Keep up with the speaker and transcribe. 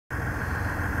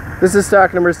This is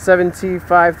stock number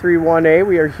 7T531A.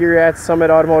 We are here at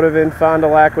Summit Automotive in Fond du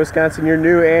Lac, Wisconsin, your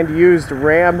new and used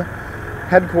Ram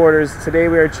headquarters. Today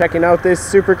we are checking out this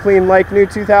super clean, like new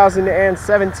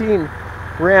 2017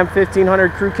 Ram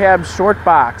 1500 Crew Cab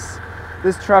Shortbox.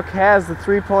 This truck has the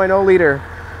 3.0 liter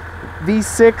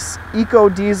V6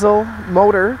 Ecodiesel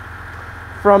motor.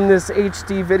 From this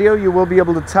HD video, you will be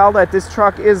able to tell that this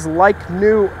truck is like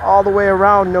new all the way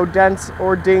around. No dents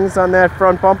or dings on that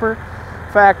front bumper.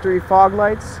 Factory fog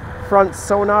lights, front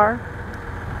sonar,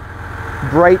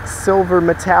 bright silver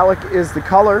metallic is the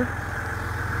color.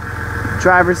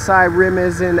 Driver's side rim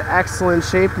is in excellent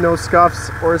shape, no scuffs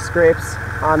or scrapes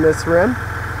on this rim.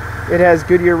 It has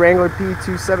Goodyear Wrangler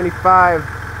P275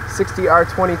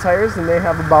 60R20 tires, and they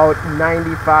have about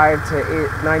 95 to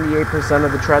 98%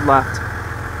 of the tread left.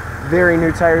 Very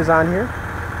new tires on here.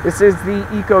 This is the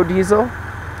Ecodiesel,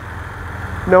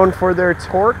 known for their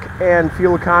torque and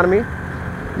fuel economy.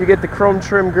 You get the chrome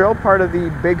trim grille, part of the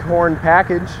Bighorn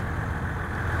package.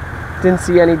 Didn't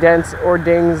see any dents or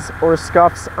dings or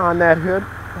scuffs on that hood.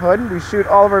 We shoot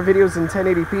all of our videos in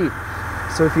 1080p.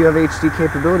 So if you have HD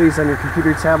capabilities on your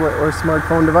computer, tablet, or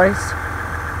smartphone device,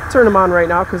 turn them on right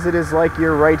now, because it is like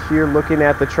you're right here looking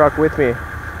at the truck with me.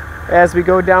 As we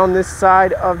go down this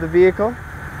side of the vehicle,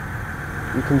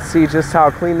 you can see just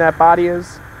how clean that body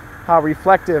is, how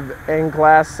reflective and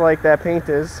glass-like that paint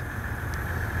is.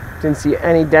 Didn't see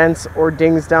any dents or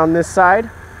dings down this side.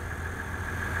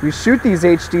 We shoot these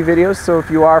HD videos, so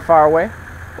if you are far away,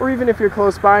 or even if you're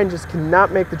close by and just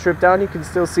cannot make the trip down, you can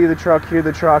still see the truck, hear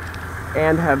the truck,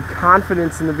 and have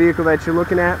confidence in the vehicle that you're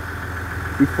looking at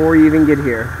before you even get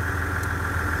here.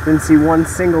 Didn't see one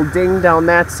single ding down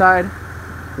that side.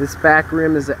 This back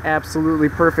rim is absolutely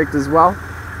perfect as well.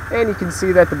 And you can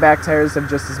see that the back tires have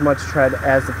just as much tread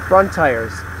as the front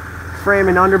tires. Frame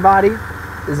and underbody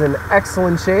is in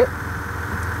excellent shape.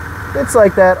 It's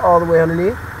like that all the way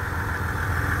underneath.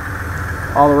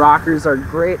 All the rockers are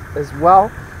great as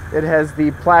well. It has the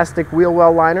plastic wheel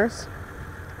well liners.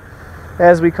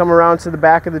 As we come around to the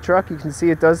back of the truck, you can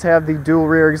see it does have the dual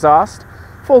rear exhaust,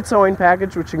 full towing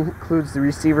package, which includes the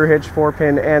receiver hitch,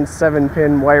 4-pin and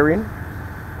 7-pin wiring,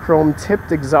 chrome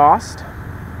tipped exhaust.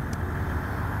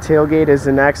 Tailgate is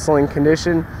in excellent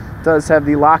condition. Does have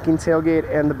the locking tailgate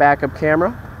and the backup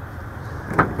camera.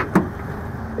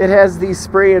 It has the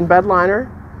spray and Bedliner,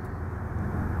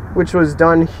 which was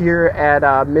done here at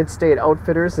Midstate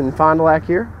Outfitters in Fond du Lac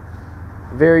here.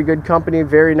 Very good company,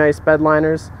 very nice bed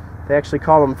liners. They actually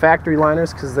call them factory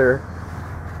liners because they're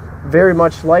very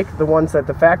much like the ones that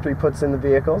the factory puts in the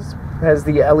vehicles. It has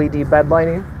the LED bed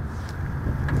lighting.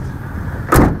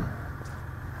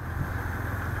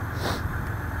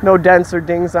 No dents or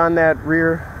dings on that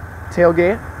rear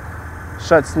tailgate.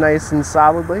 Shuts nice and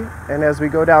solidly. And as we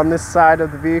go down this side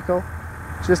of the vehicle,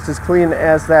 just as clean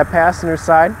as that passenger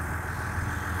side.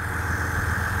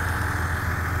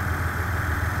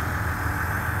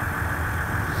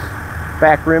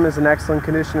 Back rim is in excellent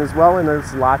condition as well, and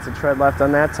there's lots of tread left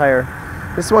on that tire.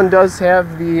 This one does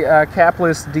have the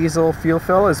capless diesel fuel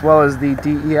fill as well as the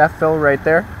DEF fill right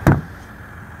there.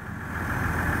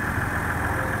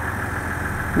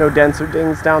 No dents or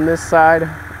dings down this side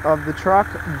of the truck.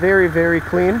 Very, very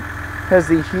clean. Has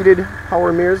the heated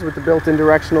power mirrors with the built-in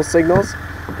directional signals.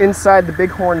 Inside, the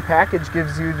Bighorn package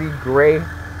gives you the gray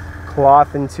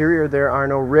cloth interior. There are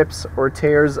no rips or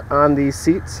tears on these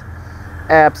seats.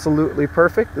 Absolutely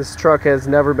perfect. This truck has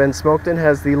never been smoked in.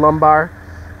 Has the lumbar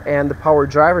and the power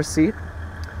driver's seat.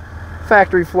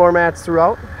 Factory floor mats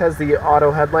throughout. Has the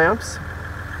auto headlamps,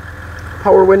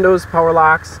 power windows, power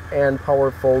locks, and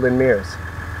power fold-in mirrors.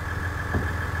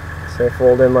 So they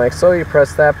fold in like so. You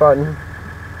press that button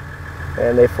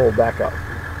and they fold back up.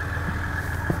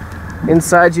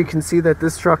 Inside, you can see that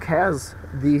this truck has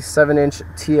the 7-inch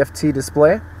TFT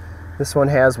display. This one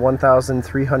has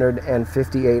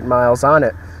 1,358 miles on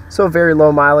it. So very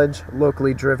low mileage,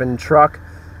 locally driven truck.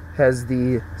 Has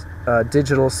the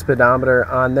digital speedometer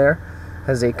on there.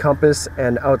 Has a compass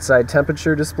and outside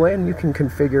temperature display, and you can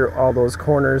configure all those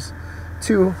corners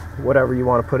to whatever you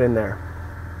want to put in there.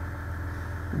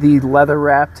 The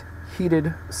leather-wrapped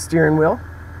heated steering wheel.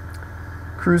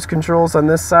 Cruise controls on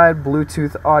this side,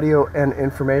 Bluetooth audio and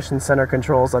information center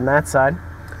controls on that side.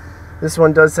 This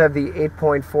one does have the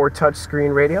 8.4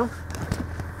 touchscreen radio.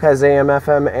 Has AM,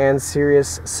 FM, and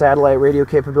Sirius satellite radio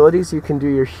capabilities. You can do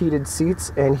your heated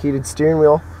seats and heated steering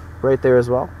wheel right there as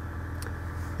well.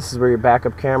 This is where your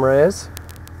backup camera is.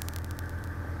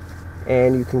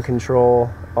 And you can control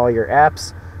all your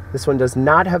apps. This one does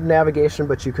not have navigation,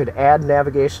 but you could add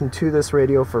navigation to this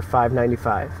radio for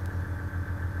 $5.95.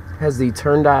 Has the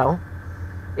turn dial,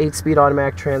 8-speed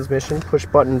automatic transmission, push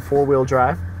button 4-wheel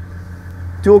drive.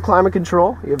 Dual climate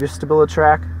control. You have your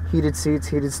StabiliTrak, heated seats,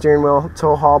 heated steering wheel,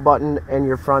 tow haul button, and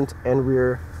your front and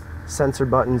rear sensor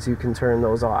buttons. You can turn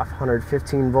those off.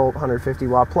 115 volt, 150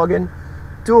 watt plug-in.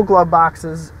 Dual glove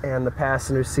boxes, and the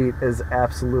passenger seat is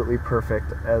absolutely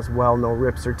perfect as well. No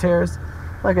rips or tears.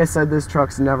 Like I said, this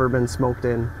truck's never been smoked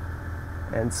in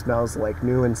and smells like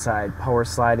new inside. Power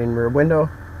sliding rear window,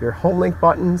 your Homelink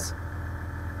buttons,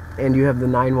 and you have the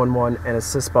 911 and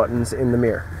assist buttons in the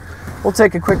mirror. We'll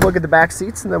take a quick look at the back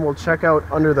seats and then we'll check out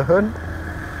under the hood.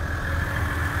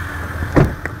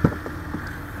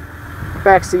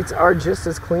 Back seats are just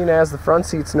as clean as the front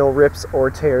seats. No rips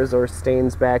or tears or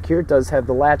stains back here. It does have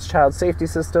the Latch child safety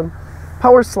system.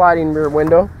 Power sliding rear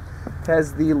window. It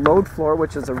has the Loadfloor,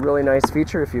 which is a really nice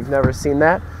feature if you've never seen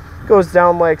that. It goes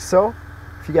down like so.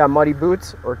 If you got muddy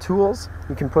boots or tools,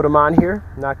 you can put them on here,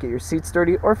 not get your seats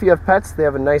dirty. Or if you have pets, they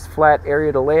have a nice flat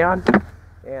area to lay on,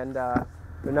 and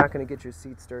they're not going to get your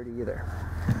seats dirty either.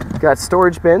 Got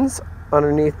storage bins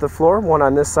underneath the floor, one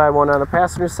on this side, one on the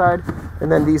passenger side,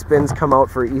 and then these bins come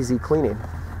out for easy cleaning.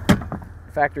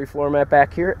 Factory floor mat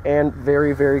back here, and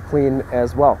very, very clean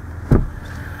as well.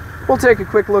 We'll take a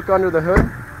quick look under the hood.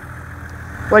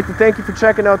 I'd like to thank you for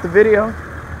checking out the video.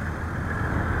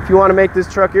 If you want to make this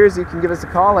truck yours, you can give us a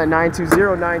call at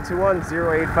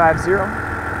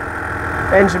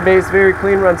 920-921-0850. Engine bay is very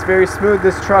clean, runs very smooth.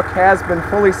 This truck has been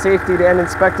fully safetied and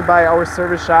inspected by our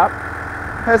service shop.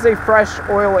 Has a fresh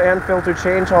oil and filter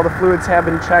change. All the fluids have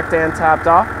been checked and topped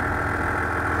off.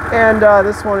 And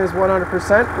this one is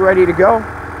 100% ready to go.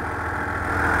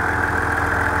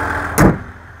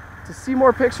 To see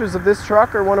more pictures of this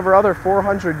truck or one of our other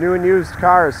 400 new and used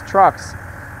cars, trucks,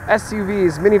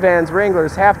 SUVs, minivans,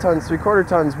 Wranglers, half-tons, 3/4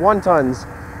 tons, 1-tons,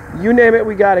 you name it,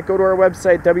 we got it. Go to our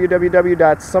website,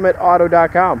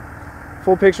 www.summitauto.com.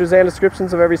 Full pictures and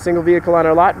descriptions of every single vehicle on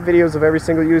our lot, videos of every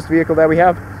single used vehicle that we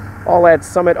have, all at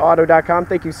summitauto.com.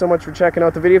 Thank you so much for checking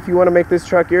out the video. If you want to make this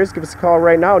truck yours, give us a call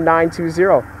right now,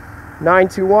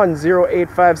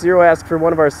 920-921-0850. Ask for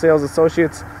one of our sales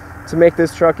associates to make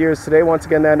this truck yours today. Once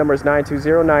again, that number is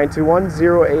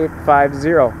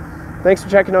 920-921-0850. Thanks for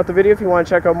checking out the video. If you want to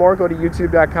check out more, go to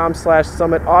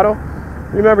youtube.com/summitauto.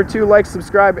 Remember to like,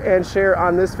 subscribe, and share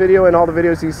on this video and all the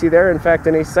videos you see there. In fact,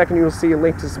 in a second, you will see a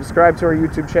link to subscribe to our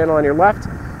YouTube channel on your left,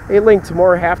 a link to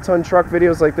more half-ton truck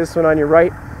videos like this one on your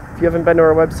right. If you haven't been to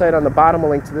our website, on the bottom, a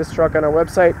link to this truck on our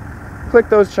website. Click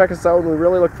those, check us out, and we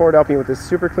really look forward to helping you with this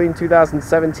super clean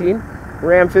 2017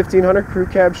 Ram 1500 Crew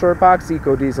Cab Short Box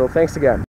Ecodiesel. Thanks again.